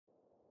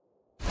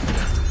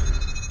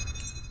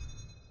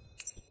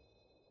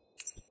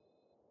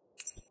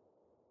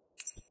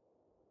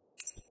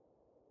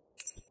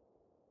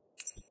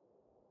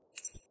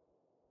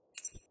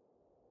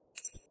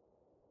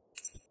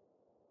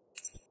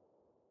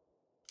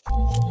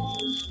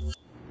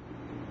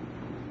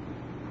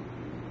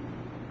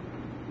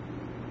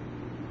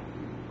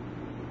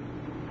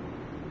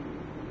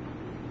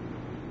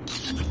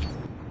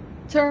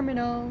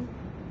Terminal.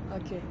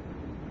 Okay.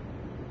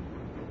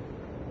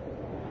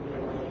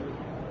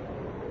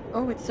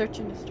 Oh, it's search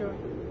and destroy.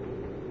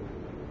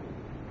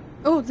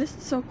 Oh, this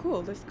is so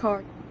cool, this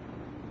card.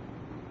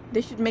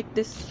 They should make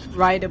this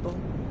rideable.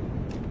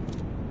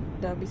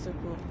 That'd be so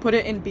cool. Put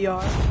it in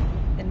BR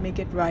and make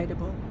it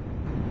rideable.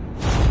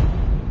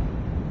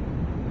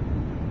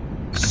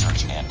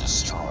 Search and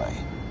destroy.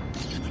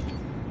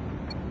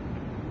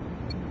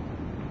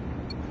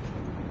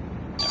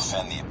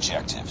 Defend the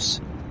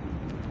objectives.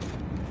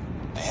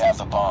 They have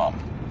the bomb.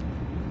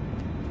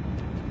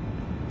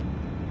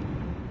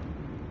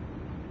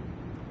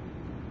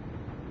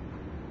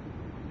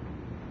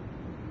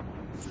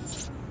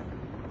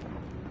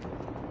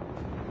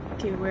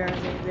 Okay, where are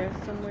they? They're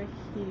somewhere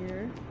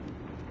here.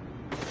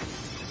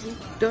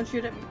 Don't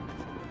shoot at me.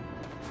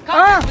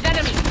 Contact with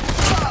enemy.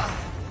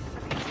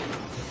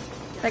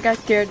 That guy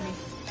scared me.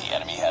 The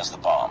enemy has the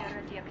bomb.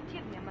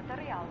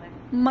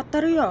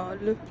 Material.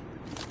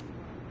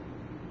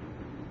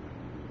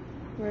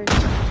 Where is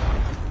he?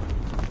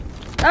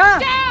 Ah!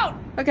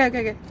 Down!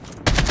 Okay.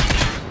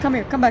 Come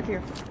here, come back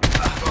here.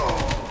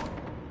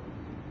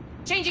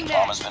 Changing Bomb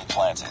that. has been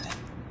planted.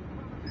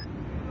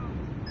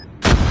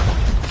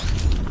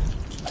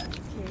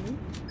 Okay.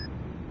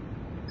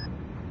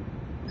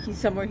 He's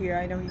somewhere here,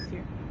 I know he's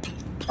here.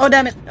 Oh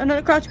damn it! Oh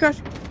no, crouch!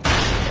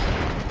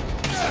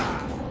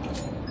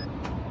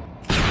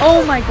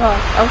 Oh my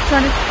gosh, I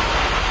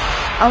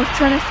was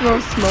trying to throw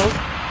smoke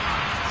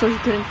so he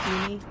couldn't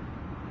see me.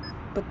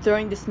 But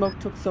throwing the smoke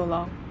took so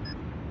long.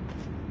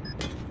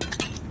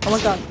 Oh my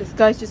god, this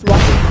guy's just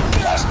walking.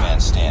 Last man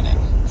standing.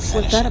 Was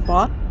Finish that a it.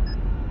 bot?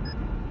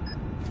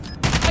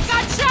 I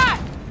got shot.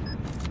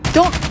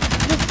 Don't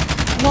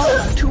just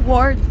walk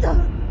towards.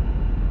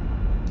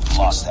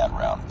 Lost that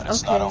round, but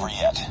it's not Okay. over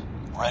yet.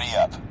 Ready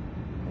up.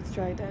 Let's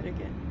try that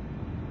again.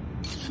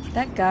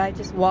 That guy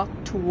just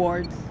walked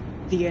towards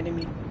the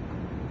enemy.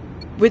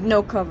 With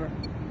no cover.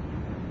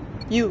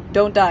 You,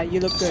 don't die, you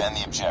look good. Defend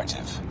the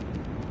objective.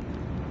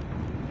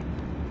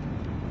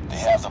 They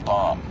have the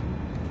bomb.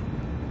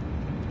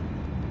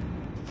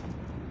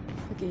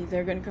 Okay,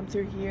 they're gonna come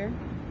through here.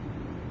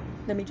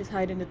 Let me just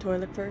hide in the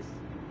toilet first.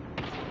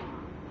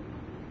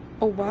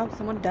 Oh wow,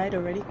 someone died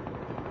already.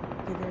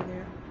 Okay, they're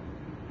there.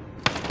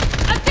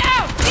 I'm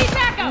down. Need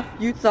backup.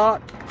 You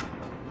thought.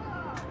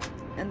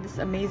 And this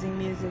amazing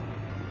music.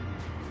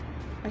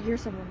 I hear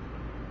someone.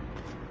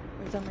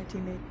 Or is that my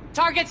teammate?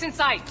 Targets in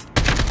sight.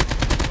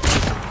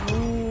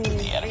 Ooh.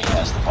 The enemy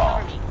has the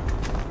bomb.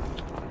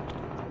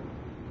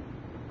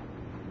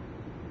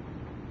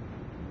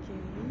 Okay.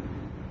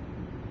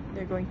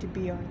 They're going to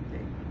be, aren't they?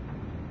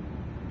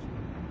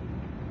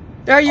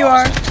 There you Bomb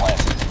are! has been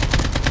planted.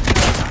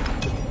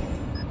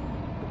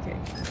 Okay.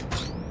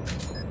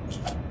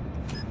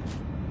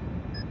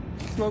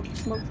 Smoke.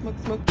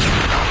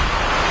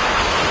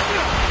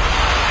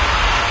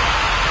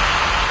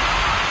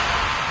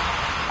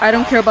 I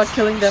don't care about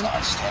killing them.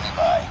 Recon standing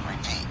by.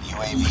 Repeat,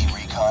 UAV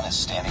recon is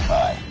standing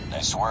by.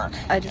 Nice work.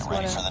 I just Get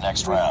ready wanna for the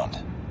next wait. round.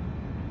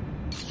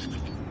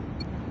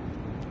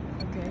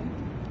 Okay.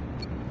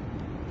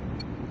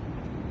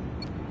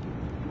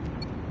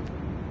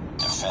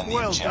 Defend the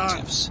Well done.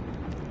 objectives.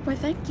 Why,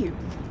 thank you.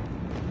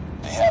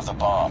 They have the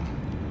bomb.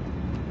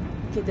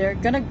 Okay, they're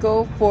gonna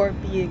go for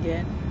B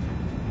again.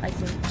 I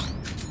think.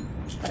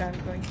 But I'm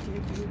going to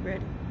be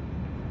ready.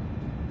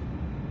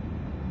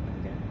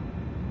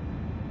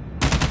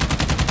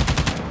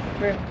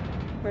 Okay.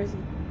 Where is he?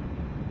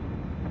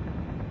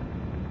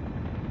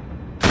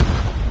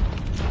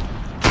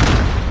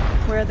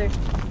 Where are they?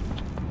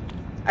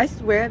 I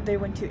swear they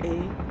went to A,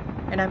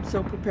 and I'm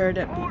so prepared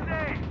at B.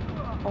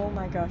 Oh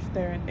my gosh,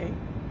 they're in A.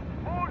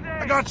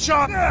 I got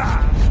shot!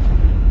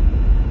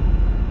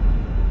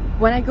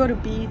 When I go to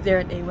B, they're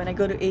at A. When I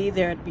go to A,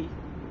 they're at B.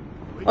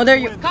 Oh, there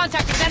you.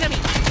 Contact with enemy.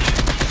 The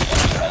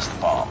enemy has the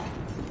bomb.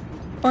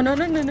 Oh no.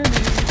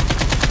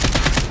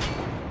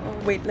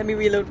 Oh wait, let me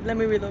reload. They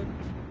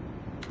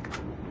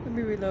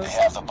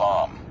have the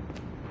bomb.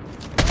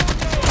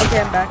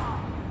 Okay, I'm back.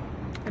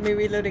 Let me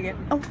reload again.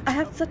 Oh, I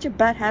have such a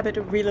bad habit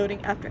of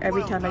reloading after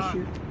every time I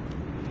shoot.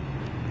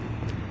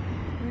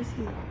 Where is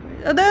he?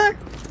 Oh, there!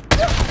 The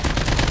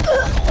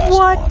last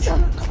What?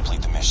 one.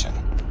 Complete the mission.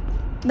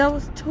 That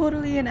was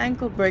totally an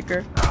ankle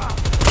breaker.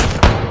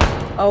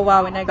 Oh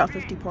wow, and I got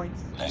 50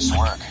 points. Nice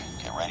work.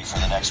 Get ready for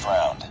the next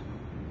round.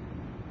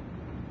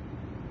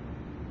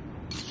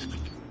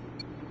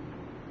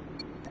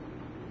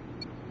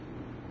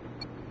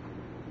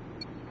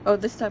 Oh,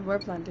 this time we're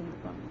planting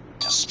the bomb.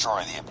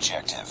 Destroy the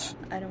objective.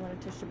 I don't want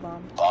to touch the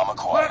bomb. Bomb Plant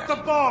acquired. the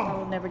I bomb!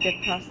 will never get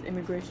past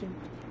immigration.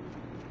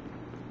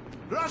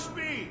 Rush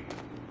me!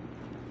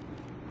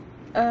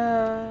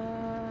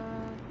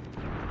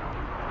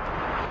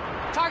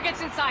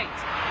 Targets in sight.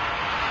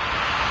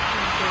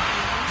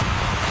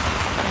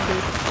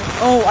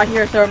 Oh, I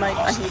hear a thermite.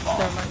 I hate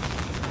thermite.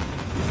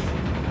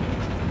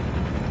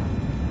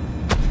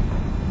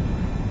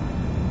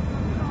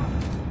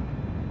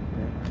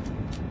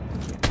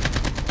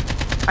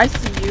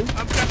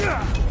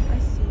 I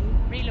see you.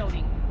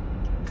 Reloading.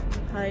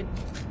 Hide.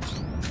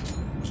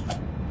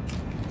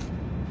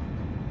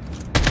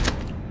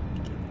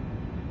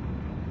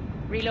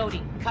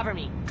 Reloading. Cover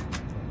me.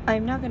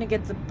 I'm not gonna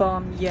get the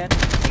bomb yet.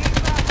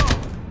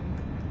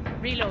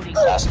 Reloading.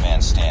 Last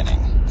man standing.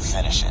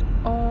 Finish it.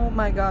 Oh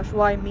my gosh,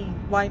 why me?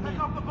 Why me? Pick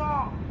up the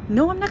bomb.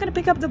 No, I'm not gonna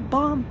pick up the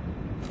bomb.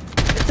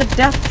 It's a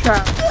death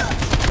trap.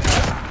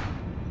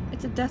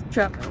 It's a death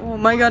trap. Oh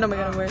my god,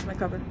 where's my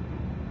cover?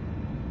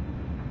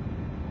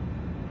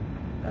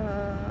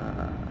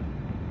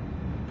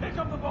 Pick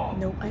up the bomb.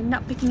 No, I'm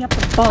not picking up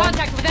the bomb.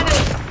 Contact with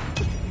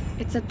enemy.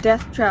 It's a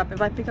death trap.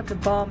 If I pick up the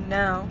bomb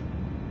now.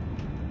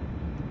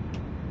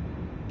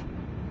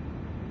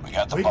 We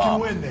got the We bomb. can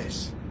win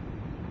this.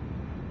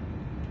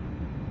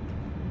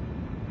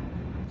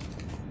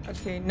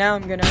 Okay, now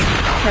I'm gonna try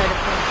to plant the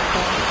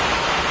bomb.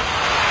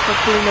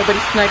 Hopefully nobody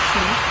snipes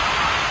me.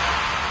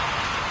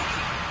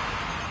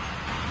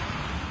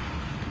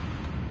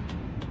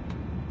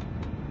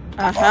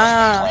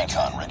 Aha!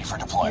 Plancon ready for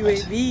deployment.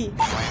 UAV.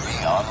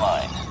 UAV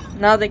online.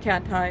 Now they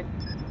can't hide.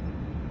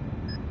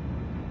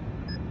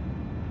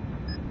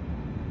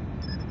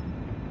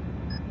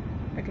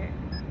 Okay,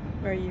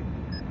 where are you?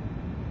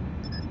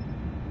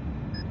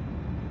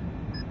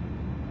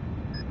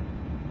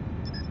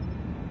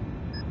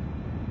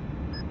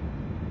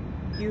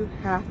 You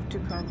have to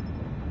come.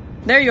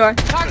 There you are.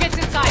 Targets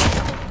in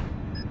sight.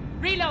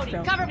 Reloading.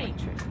 Fell Cover for me.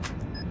 my trick.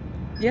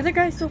 The other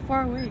guy's so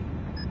far away.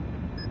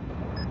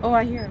 Oh,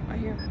 I hear him. I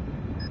hear him.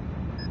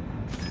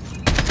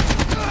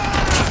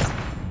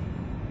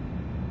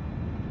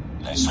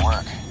 Nice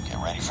work. Get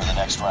ready for the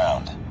next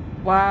round.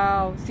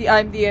 Wow. See,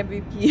 I'm the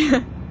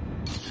MVP.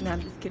 Nah,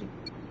 I'm just kidding.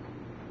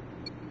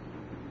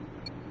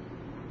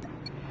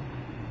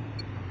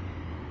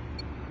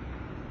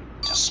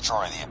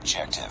 Destroy the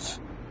objective.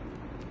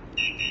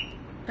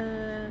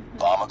 Uh,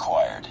 Bomb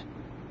acquired.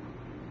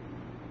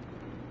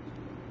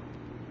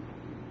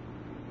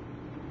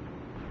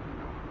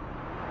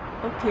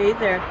 okay,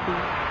 there, B.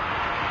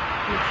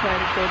 Let me try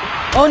to go to...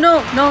 Oh,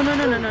 no! No,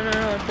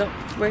 don't.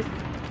 Where's...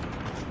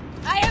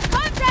 I have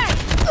contact.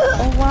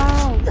 Oh,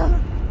 wow.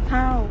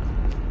 How?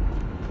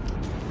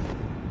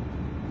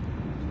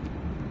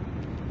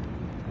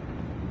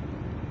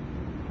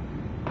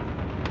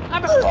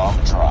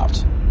 Bomb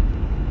dropped.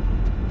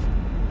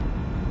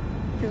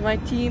 Because my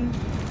team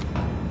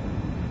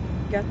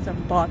got some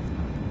bots.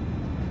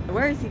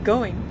 Where is he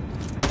going?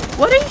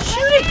 What are you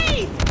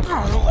shooting?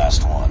 You're the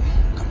last one.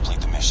 Complete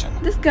the mission.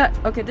 This guy...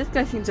 Okay, this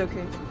guy seems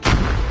okay.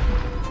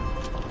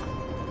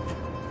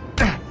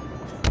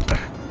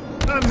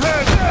 I'm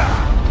hurt.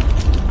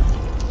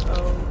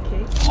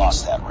 Okay.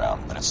 Lost that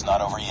round, but it's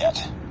not over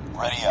yet.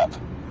 Ready up.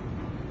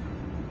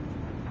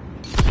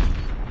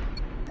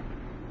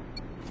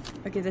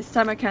 Okay, this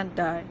time I can't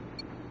die.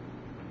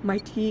 My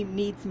team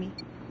needs me.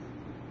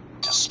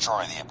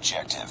 Destroy the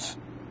objective.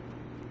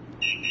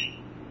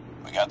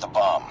 We got the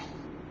bomb.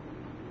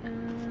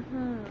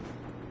 Uh-huh.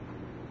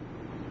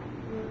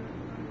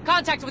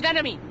 Contact with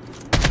enemy.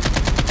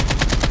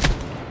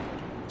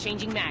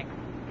 Changing mag.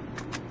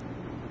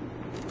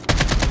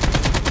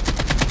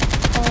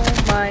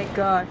 Oh my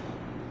gosh.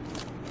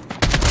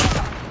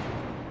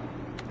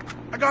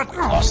 I got.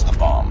 Lost the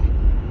bomb.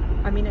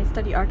 I mean, I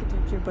study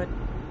architecture, but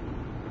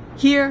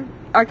here,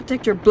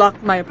 architecture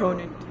blocked my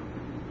opponent.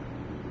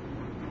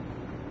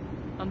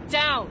 I'm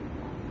down.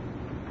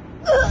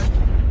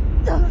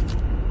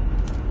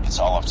 It's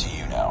all up to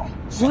you now.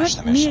 Finish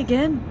What? the Me mission.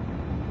 again?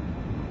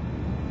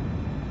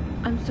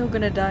 I'm so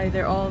gonna die.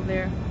 They're all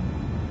there.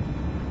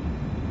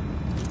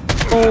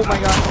 Oh my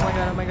god, oh my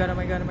god, oh my god, oh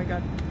my god, oh my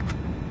god.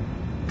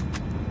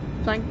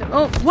 Flank them.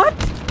 Oh, what?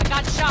 I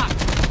got shot.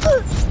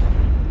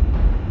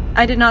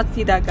 I did not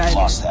see that guy.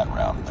 Lost that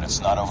round, but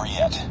it's not over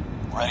yet.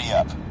 Ready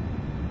up.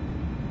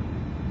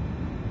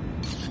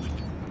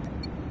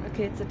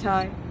 Okay, it's a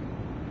tie.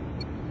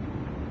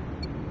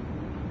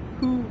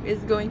 Who is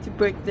going to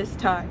break this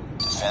tie?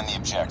 Defend the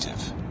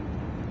objective.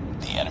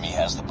 The enemy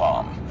has the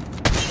bomb.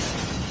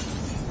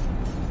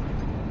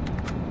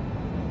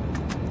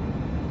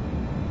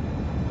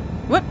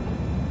 What?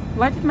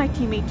 Why did my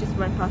teammate just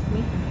run past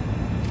me?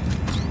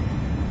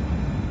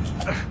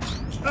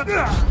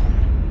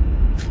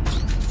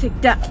 Take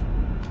that! Okay,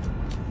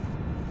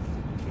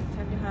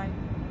 time to hide.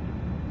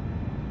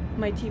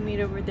 My teammate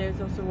over there is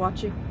also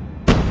watching.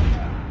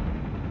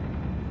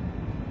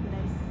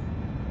 Nice.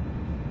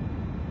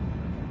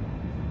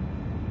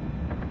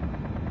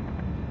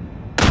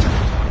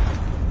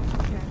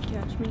 Can't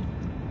catch me.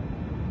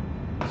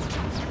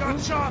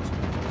 Got shot.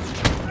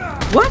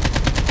 What?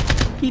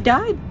 He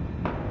died?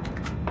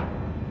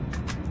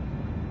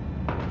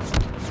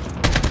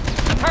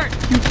 I'm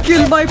hurt. You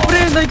kill my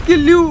friend, I kill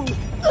you! You're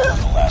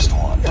the last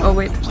one. Oh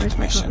wait, Complete where's the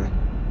my mission. cover?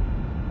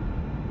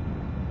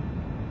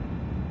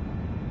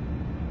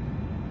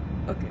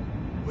 Okay.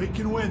 We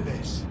can win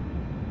this.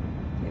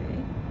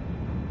 Okay.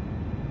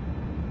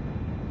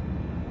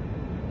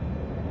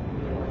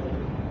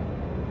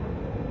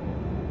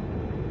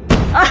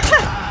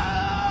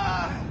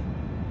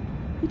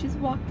 He just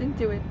walked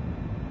into it.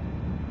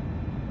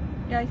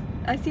 Yeah,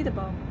 I see the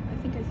bomb. I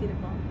think I see the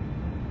bomb.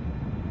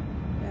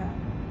 Yeah.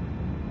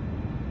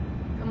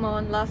 Come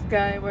on, last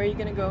guy. Where are you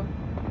gonna go?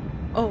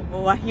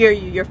 Oh, I hear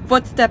you. Your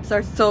footsteps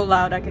are so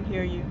loud I can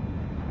hear you.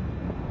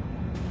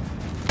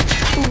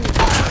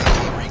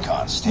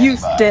 Recon standing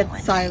Use by. dead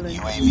Repeat, silence.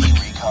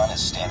 UAV recon is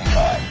standing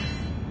by.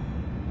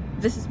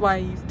 This is why I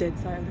use dead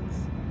silence.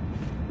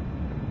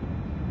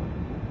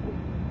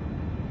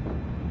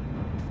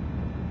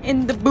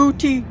 In the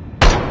booty.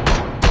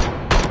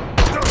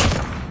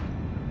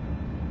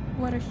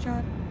 What a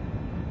shot.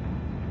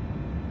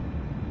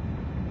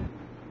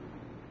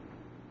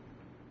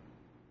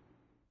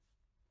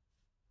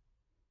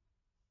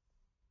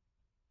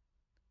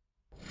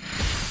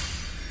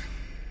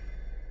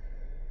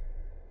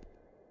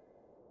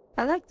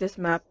 I like this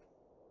map.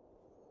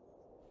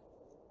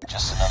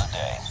 Just another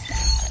day.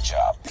 Good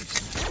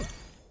job.